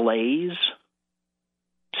general malaise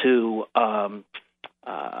to a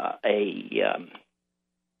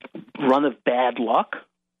run of bad luck,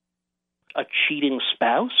 a cheating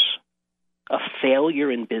spouse, a failure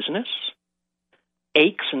in business,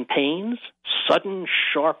 aches and pains, sudden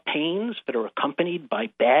sharp pains that are accompanied by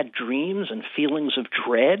bad dreams and feelings of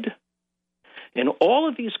dread. In all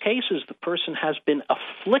of these cases, the person has been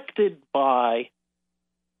afflicted by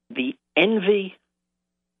the envy,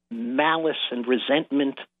 malice, and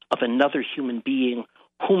resentment of another human being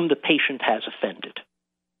whom the patient has offended.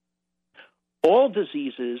 All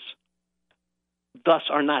diseases, thus,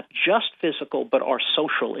 are not just physical, but are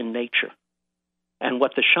social in nature. And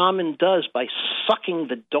what the shaman does by sucking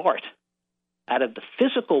the dart out of the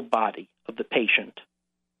physical body of the patient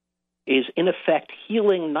is, in effect,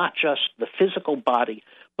 healing not just the physical body,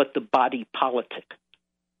 but the body politic.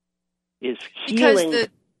 Is healing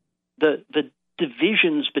the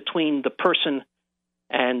divisions between the person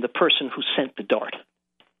and the person who sent the dart.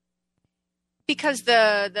 Because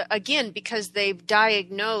because they've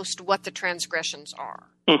diagnosed what the transgressions are.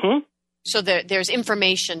 Mm-hmm. So there's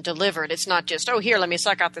information delivered. It's not just, here, let me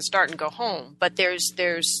suck out this dart and go home. But there's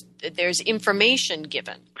information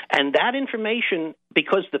given. And that information,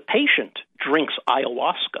 because the patient drinks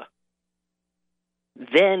ayahuasca,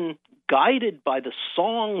 then guided by the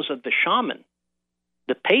songs of the shaman,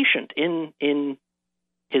 the patient in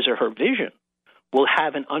his or her vision will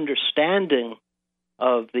have an understanding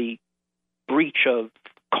of the breach of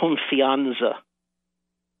confianza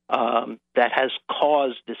that has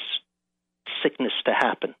caused this sickness to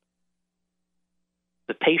happen.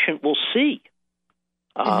 The patient will see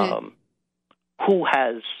who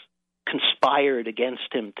has conspired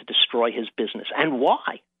against him to destroy his business and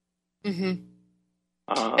why. Mm-hmm.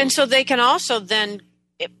 And so they can also then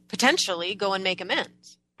potentially go and make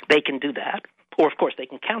amends. They can do that. Or, of course, they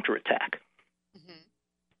can counterattack.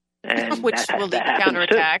 Mm-hmm. Which will lead to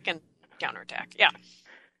counterattack and counterattack, yeah.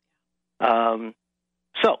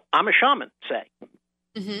 So I'm a shaman, say,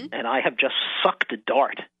 and I have just sucked a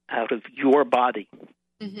dart out of your body.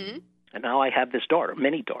 Mm-hmm. And now I have this dart, or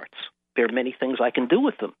many darts. There are many things I can do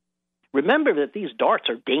with them. Remember that these darts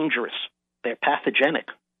are dangerous. They're pathogenic.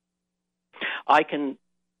 I can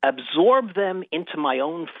absorb them into my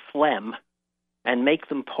own phlegm and make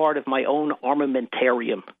them part of my own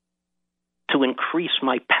armamentarium to increase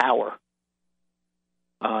my power,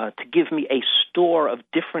 to give me a store of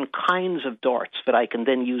different kinds of darts that I can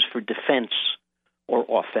then use for defense or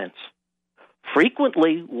offense.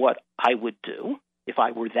 Frequently, what I would do, if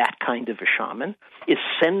I were that kind of a shaman, is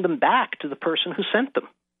send them back to the person who sent them.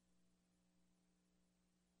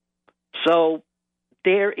 So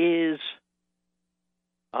there is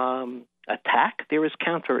attack, there is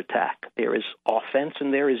counterattack, there is offense,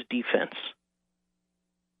 and there is defense.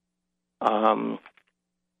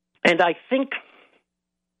 And I think,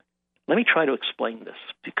 let me try to explain this,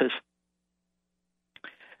 because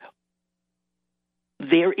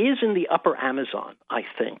there is in the Upper Amazon, I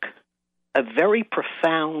think, a very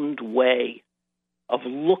profound way of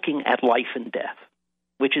looking at life and death,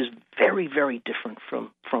 which is very, very different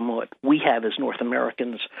from what we have as North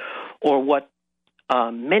Americans, or what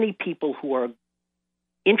many people who are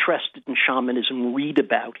interested in shamanism read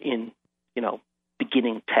about in,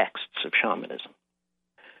 beginning texts of shamanism.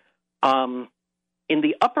 In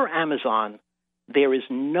the Upper Amazon, there is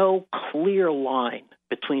no clear line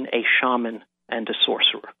between a shaman and a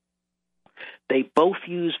sorcerer. They both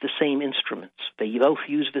use the same instruments. They both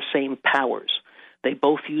use the same powers. They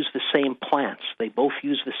both use the same plants. They both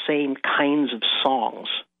use the same kinds of songs.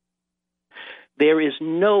 There is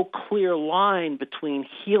no clear line between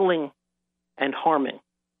healing and harming.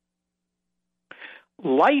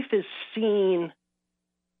 Life is seen,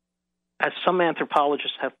 as some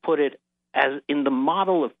anthropologists have put it, as in the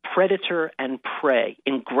model of predator and prey,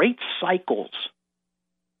 in great cycles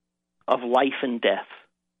of life and death.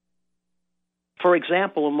 For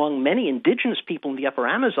example, among many indigenous people in the Upper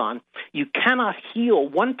Amazon, you cannot heal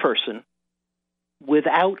one person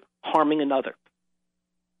without harming another,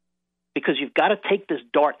 because you've got to take this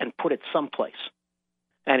dart and put it someplace.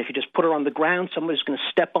 And if you just put it on the ground, somebody's going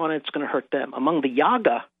to step on it, it's going to hurt them. Among the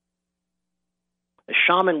Yaga, a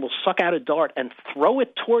shaman will suck out a dart and throw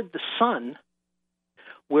it toward the sun,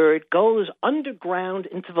 where it goes underground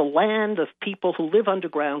into the land of people who live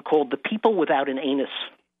underground, called the people without an anus.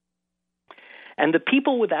 And the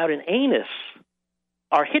people without an anus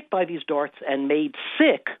are hit by these darts and made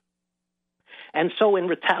sick. And so in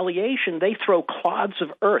retaliation, they throw clods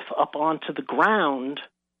of earth up onto the ground,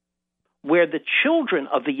 where the children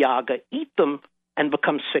of the Yaga eat them and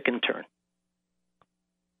become sick in turn.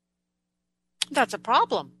 That's a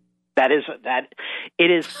problem. It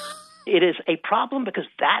is a problem, because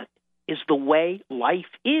that is the way life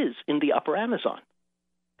is in the Upper Amazon.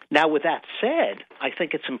 Now, with that said, I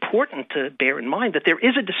think it's important to bear in mind that there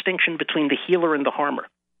is a distinction between the healer and the harmer,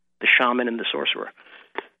 the shaman and the sorcerer,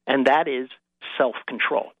 and that is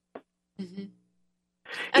self-control. Mm-hmm.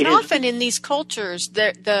 And often in these cultures,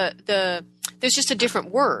 there's just a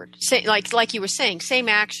different word. Like you were saying, same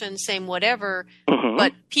action, same whatever,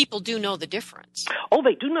 but people do know the difference. Oh,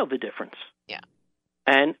 they do know the difference. Yeah.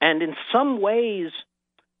 And in some ways,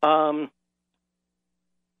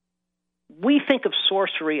 we think of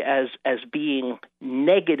sorcery as being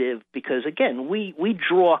negative because, again, we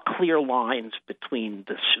draw clear lines between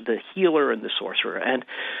the healer and the sorcerer. And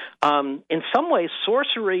in some ways,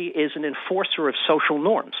 sorcery is an enforcer of social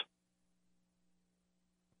norms.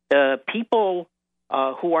 People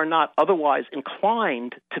who are not otherwise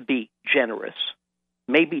inclined to be generous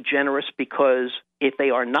may be generous because if they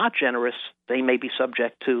are not generous, they may be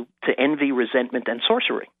subject to envy, resentment, and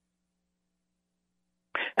sorcery.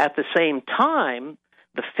 At the same time,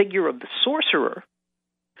 the figure of the sorcerer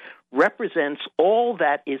represents all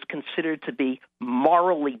that is considered to be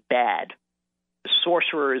morally bad. The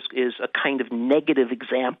sorcerer is a kind of negative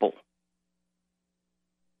example.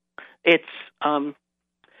 It's to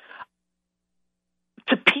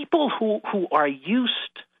people who are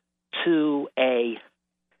used to a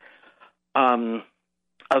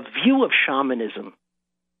view of shamanism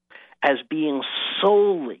as being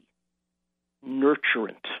solely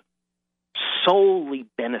nurturant, solely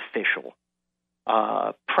beneficial,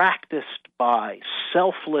 practiced by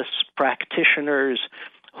selfless practitioners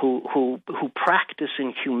who practice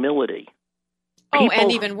in humility.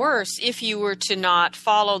 And even worse, if you were to not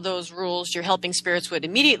follow those rules, your helping spirits would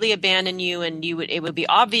immediately abandon you, and it would be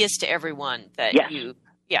obvious to everyone that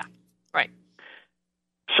right.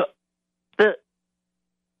 So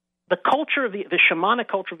the culture of the shamanic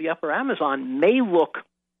culture of the Upper Amazon may look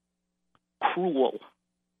cruel,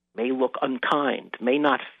 may look unkind, may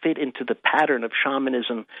not fit into the pattern of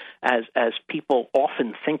shamanism as people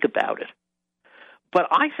often think about it. But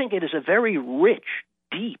I think it is a very rich,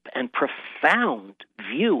 deep, and profound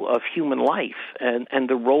view of human life and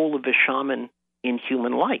the role of the shaman in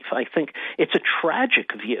human life. I think it's a tragic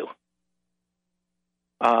view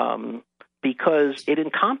because it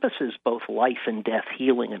encompasses both life and death,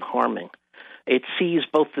 healing and harming. It sees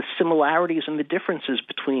both the similarities and the differences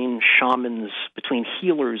between shamans, between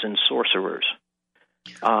healers and sorcerers.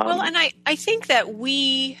 And I think that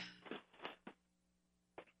we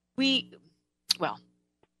need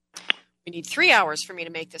 3 hours for me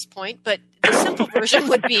to make this point, but the simple version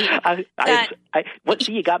would be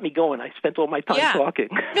you got me going. I spent all my time talking.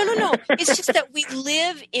 No. It's just that we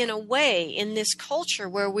live in a way in this culture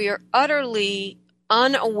where we are utterly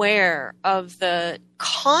unaware of the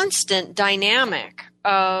constant dynamic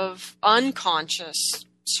of unconscious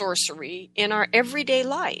sorcery in our everyday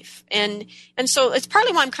life. And so it's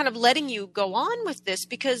partly why I'm kind of letting you go on with this,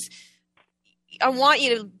 because I want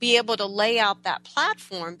you to be able to lay out that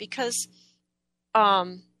platform, because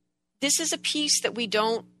this is a piece that we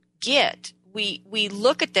don't get. We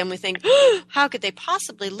look at them, we think, how could they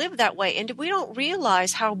possibly live that way? And we don't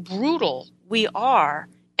realize how brutal we are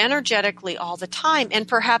energetically all the time, and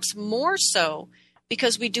perhaps more so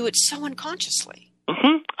because we do it so unconsciously.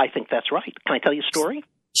 Mm-hmm. I think that's right. Can I tell you a story?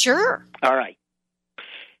 Sure. All right.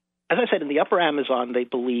 As I said, in the Upper Amazon, they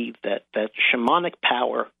believe that shamanic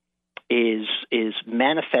power is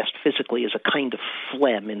manifest physically as a kind of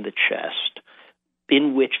phlegm in the chest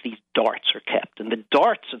in which these darts are kept. And the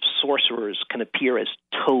darts of sorcerers can appear as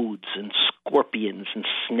toads and scorpions and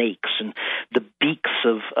snakes and the beaks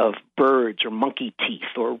of birds or monkey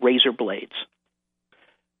teeth or razor blades.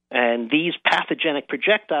 And these pathogenic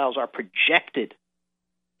projectiles are projected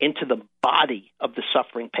into the body of the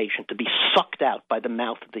suffering patient to be sucked out by the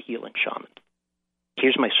mouth of the healing shaman.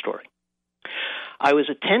 Here's my story. I was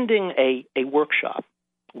attending a workshop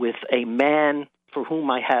with a man for whom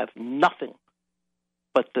I have nothing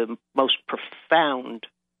but the most profound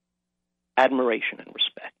admiration and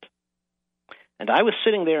respect. And I was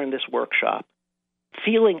sitting there in this workshop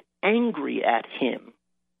feeling angry at him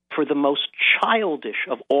for the most childish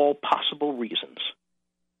of all possible reasons.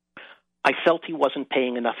 I felt he wasn't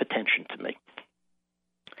paying enough attention to me.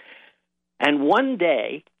 And one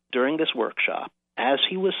day, during this workshop, as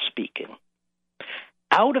he was speaking,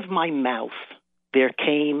 out of my mouth there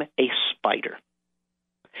came a spider.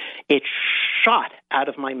 It shot out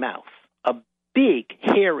of my mouth, a big,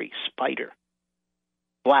 hairy spider,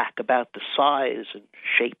 black, about the size and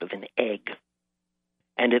shape of an egg.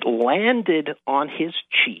 And it landed on his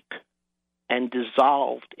cheek and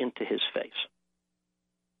dissolved into his face.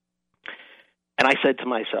 And I said to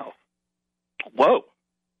myself, whoa,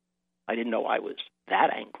 I didn't know I was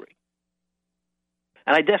that angry.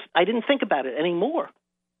 And I didn't think about it anymore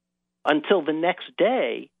until the next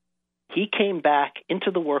day. He came back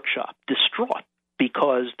into the workshop distraught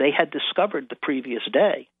because they had discovered the previous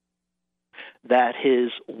day that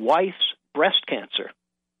his wife's breast cancer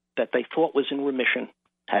that they thought was in remission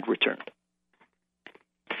had returned.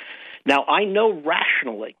 Now, I know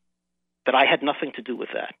rationally that I had nothing to do with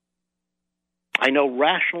that. I know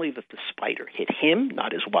rationally that the spider hit him,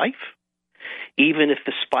 not his wife. even if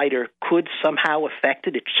the spider could somehow affect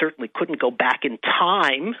it, it certainly couldn't go back in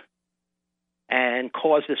time and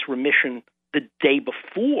cause this remission the day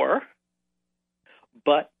before.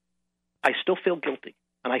 But I still feel guilty.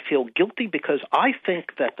 And I feel guilty because I think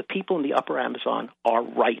that the people in the upper Amazon are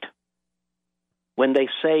right when they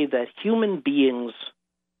say that human beings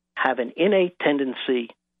have an innate tendency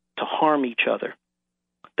to harm each other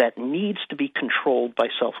that needs to be controlled by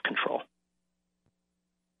self-control.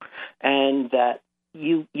 And that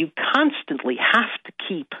you constantly have to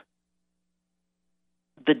keep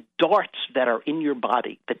the darts that are in your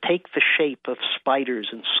body that take the shape of spiders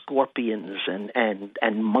and scorpions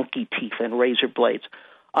and monkey teeth and razor blades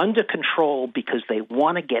under control because they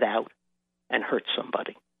want to get out and hurt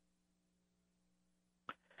somebody.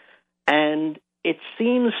 And it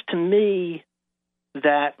seems to me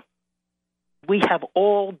that we have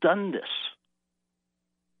all done this.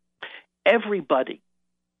 Everybody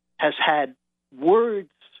has had words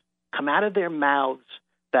come out of their mouths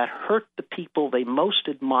that hurt the people they most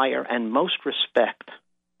admire and most respect,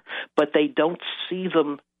 but they don't see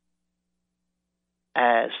them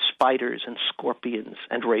as spiders and scorpions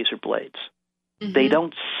and razor blades. Mm-hmm. They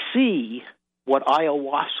don't see what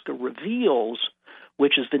ayahuasca reveals,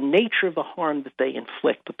 which is the nature of the harm that they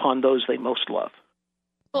inflict upon those they most love.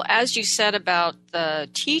 Well, as you said about the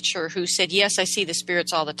teacher who said, yes, I see the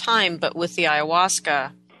spirits all the time, but with the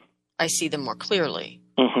ayahuasca, I see them more clearly.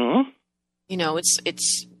 Mm-hmm. You know,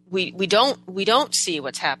 we don't see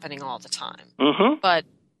what's happening all the time. Mm-hmm. But,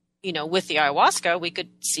 you know, with the ayahuasca, we could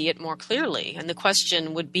see it more clearly. And the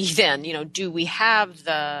question would be then, you know, do we have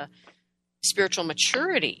the spiritual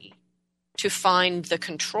maturity to find the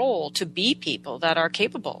control to be people that are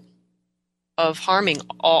capable of harming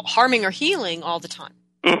or healing all the time?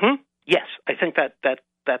 Mm-hmm. Yes, I think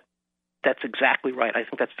that's exactly right. I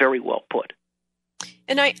think that's very well put.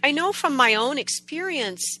 And I know from my own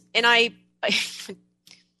experience, and I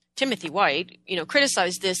Timothy White, you know,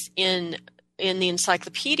 criticized this in the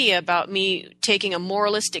encyclopedia about me taking a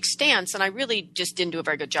moralistic stance, and I really just didn't do a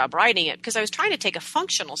very good job writing it because I was trying to take a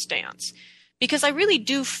functional stance, because I really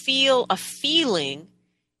do feel a feeling.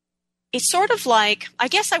 It's sort of like, I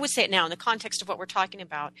guess I would say it now in the context of what we're talking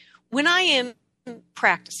about, when I am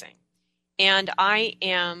practicing and I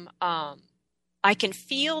can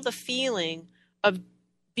feel the feeling of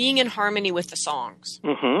being in harmony with the songs.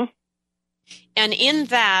 Mm-hmm. And in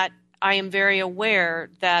that, I am very aware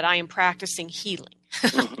that I am practicing healing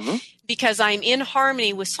mm-hmm. because I'm in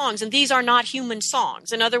harmony with songs. And these are not human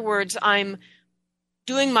songs. In other words, I'm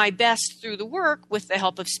doing my best through the work with the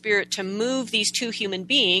help of spirit to move these two human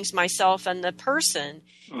beings, myself and the person,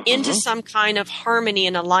 mm-hmm. into some kind of harmony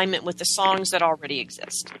and alignment with the songs that already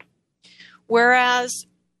exist. Whereas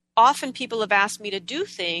often people have asked me to do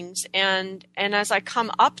things, and as I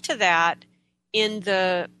come up to that in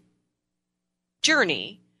the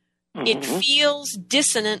journey, mm-hmm. it feels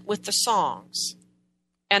dissonant with the songs.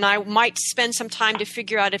 And I might spend some time to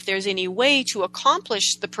figure out if there's any way to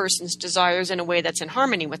accomplish the person's desires in a way that's in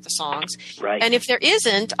harmony with the songs. Right. And if there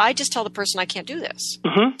isn't, I just tell the person I can't do this.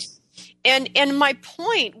 Mm-hmm. And my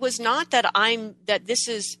point was not that this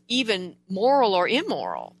is even moral or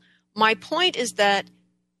immoral. My point is that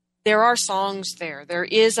there are songs there. There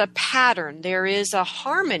is a pattern. There is a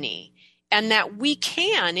harmony. And that we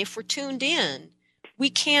can, if we're tuned in, we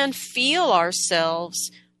can feel ourselves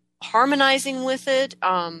harmonizing with it,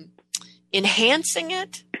 enhancing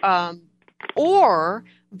it, or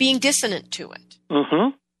being dissonant to it.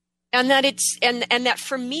 Mm-hmm. And that and that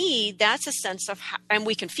for me, that's a sense of how, and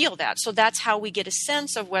we can feel that. So that's how we get a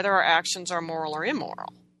sense of whether our actions are moral or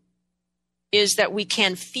immoral, is that we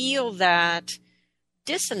can feel that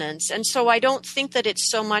dissonance. And so I don't think that it's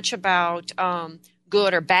so much about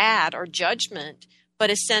good or bad or judgment, but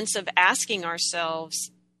a sense of asking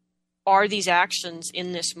ourselves, are these actions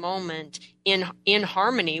in this moment in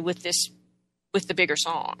harmony with the bigger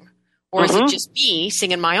song? Or mm-hmm. is it just me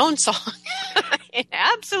singing my own song and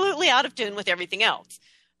absolutely out of tune with everything else,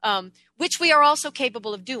 which we are also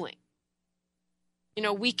capable of doing. You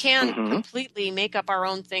know, we can mm-hmm. completely make up our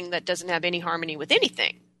own thing that doesn't have any harmony with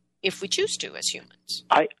anything if we choose to as humans.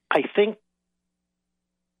 I think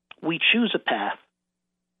we choose a path,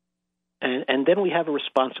 and then we have a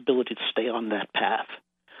responsibility to stay on that path.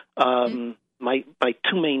 Mm-hmm. My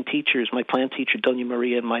two main teachers, my plant teacher, Doña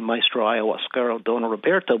Maria, and my maestro ayahuasquero, Don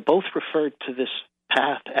Roberto, both referred to this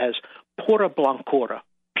path as pura blancura,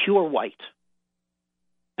 pure white.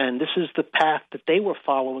 And this is the path that they were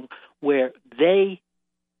following, where they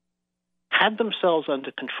had themselves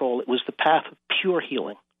under control. It was the path of pure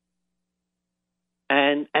healing.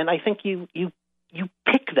 And I think you you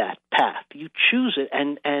pick that path, you choose it,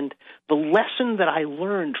 and the lesson that I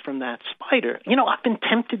learned from that spider, I've been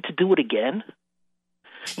tempted to do it again.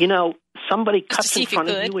 Somebody cuts in front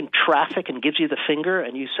of you in traffic and gives you the finger,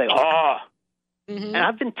 and you say, "Oh," and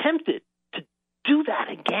I've been tempted to do that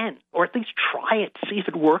again, or at least try it, see if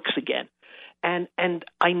it works again, and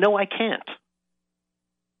I know I can't.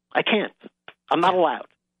 I'm not allowed,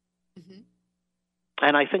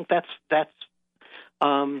 and I think that's.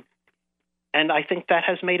 And I think that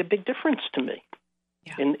has made a big difference to me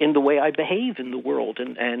in the way I behave in the world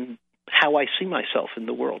and how I see myself in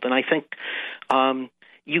the world. And I think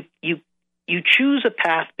you choose a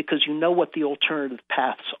path because you know what the alternative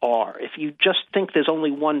paths are. If you just think there's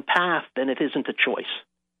only one path, then it isn't a choice.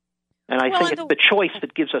 And I think it's the choice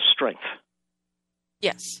that gives us strength.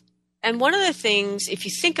 Yes. And one of the things, if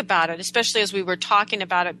you think about it, especially as we were talking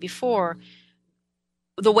about it before,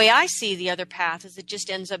 the way I see the other path is it just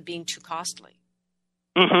ends up being too costly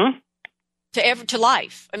to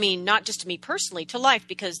life. I mean, not just to me personally, to life,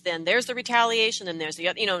 because then there's the retaliation, and there's the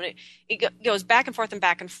other. It goes back and forth,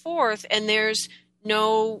 and there's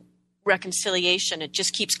no reconciliation. It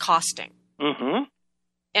just keeps costing.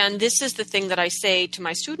 And this is the thing that I say to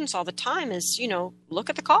my students all the time: is look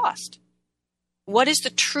at the cost. What is the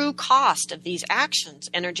true cost of these actions,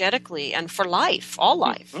 energetically and for life, all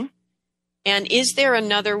life? And is there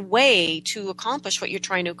another way to accomplish what you're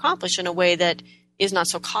trying to accomplish in a way that is not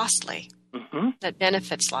so costly, that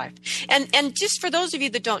benefits life? And just for those of you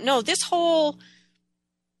that don't know, this whole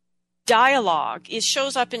dialogue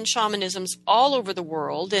shows up in shamanisms all over the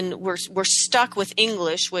world, and we're stuck with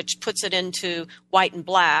English, which puts it into white and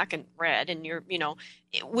black and red, and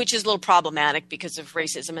which is a little problematic because of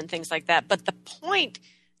racism and things like that. But the point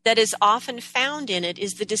that is often found in it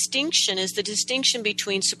is the distinction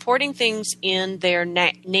between supporting things in their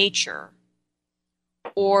nature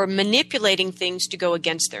or manipulating things to go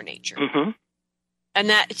against their nature. And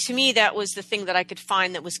that, to me, that was the thing that I could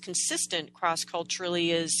find that was consistent cross-culturally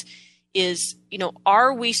is,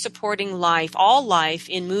 are we supporting life, all life,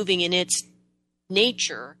 in moving in its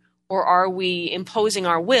nature, or are we imposing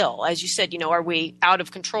our will? As you said, are we out of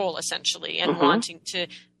control, essentially, and wanting to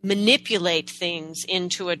manipulate things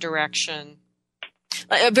into a direction?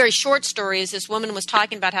 A very short story is this woman was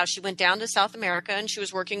talking about how she went down to South America and she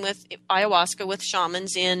was working with ayahuasca with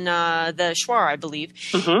shamans in the Shuar, I believe,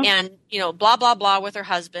 and blah blah blah with her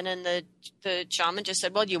husband, and the shaman just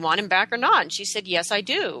said, "Well, do you want him back or not?" And she said, "Yes, I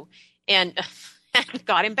do," and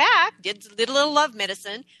got him back. Did a little love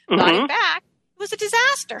medicine, got him back. It was a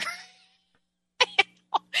disaster.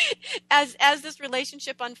 As this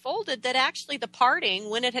relationship unfolded, that actually the parting,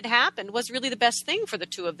 when it had happened, was really the best thing for the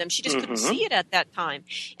two of them. She just couldn't see it at that time.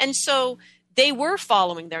 And so they were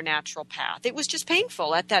following their natural path. It was just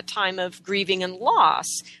painful at that time of grieving and loss.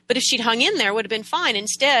 But if she'd hung in there, it would have been fine.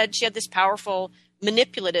 Instead, she had this powerful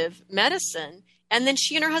manipulative medicine, and then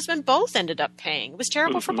she and her husband both ended up paying. It was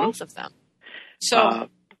terrible for both of them. So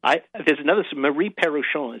there's another, Marie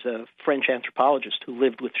Perruchon is a French anthropologist who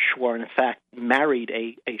lived with Shuar and, in fact, married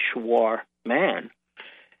a Shuar man.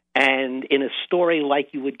 And in a story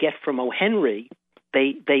like you would get from O. Henry,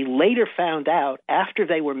 they later found out, after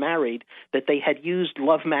they were married, that they had used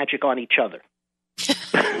love magic on each other.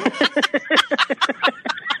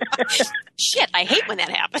 Shit, I hate when that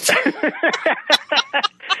happens.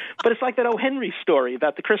 But it's like that O. Henry story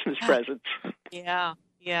about the Christmas presents. Yeah.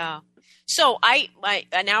 So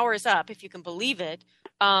an hour is up, if you can believe it.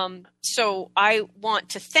 So I want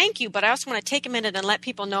to thank you, but I also want to take a minute and let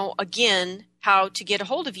people know again how to get a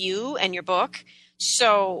hold of you and your book.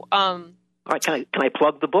 So, all right, can I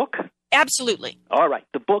plug the book? Absolutely. All right.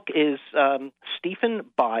 The book is Stephen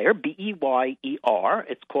Beyer, Beyer.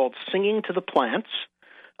 It's called Singing to the Plants,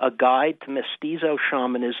 A Guide to Mestizo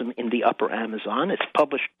Shamanism in the Upper Amazon. It's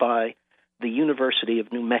published by the University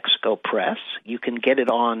of New Mexico Press. You can get it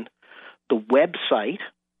on the website,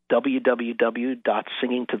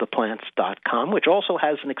 www.singingtotheplants.com, which also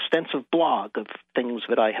has an extensive blog of things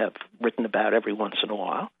that I have written about every once in a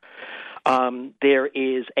while. There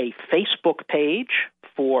is a Facebook page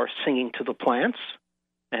for Singing to the Plants,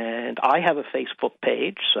 and I have a Facebook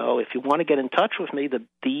page. So if you want to get in touch with me, the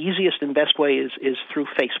easiest and best way is through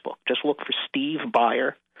Facebook. Just look for Steve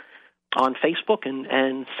Beyer on Facebook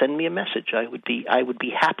and send me a message. I would be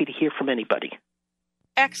happy to hear from anybody.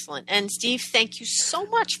 Excellent. And Steve, thank you so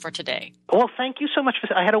much for today. Well, thank you so much.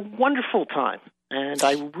 I had a wonderful time, and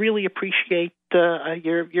I really appreciate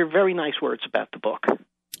your very nice words about the book.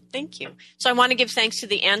 Thank you. So I want to give thanks to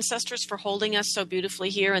the ancestors for holding us so beautifully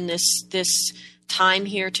here in this time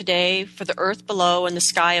here today, for the earth below and the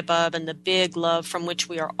sky above and the big love from which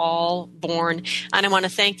we are all born. And I want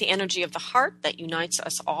to thank the energy of the heart that unites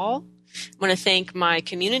us all. I want to thank my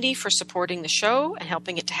community for supporting the show and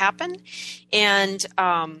helping it to happen. And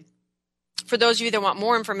for those of you that want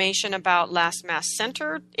more information about Last Mask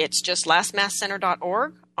Center, it's just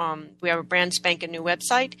lastmaskcenter.org. We have a brand spanking new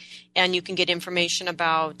website, and you can get information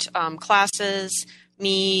about classes,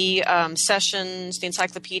 me, sessions, the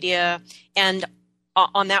encyclopedia, and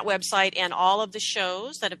on that website. And all of the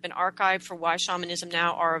shows that have been archived for Why Shamanism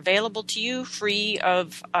Now are available to you free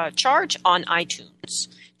of charge on iTunes.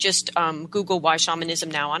 Just Google Why Shamanism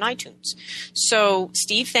Now on iTunes. So,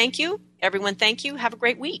 Steve, thank you. Everyone, thank you. Have a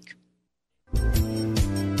great week.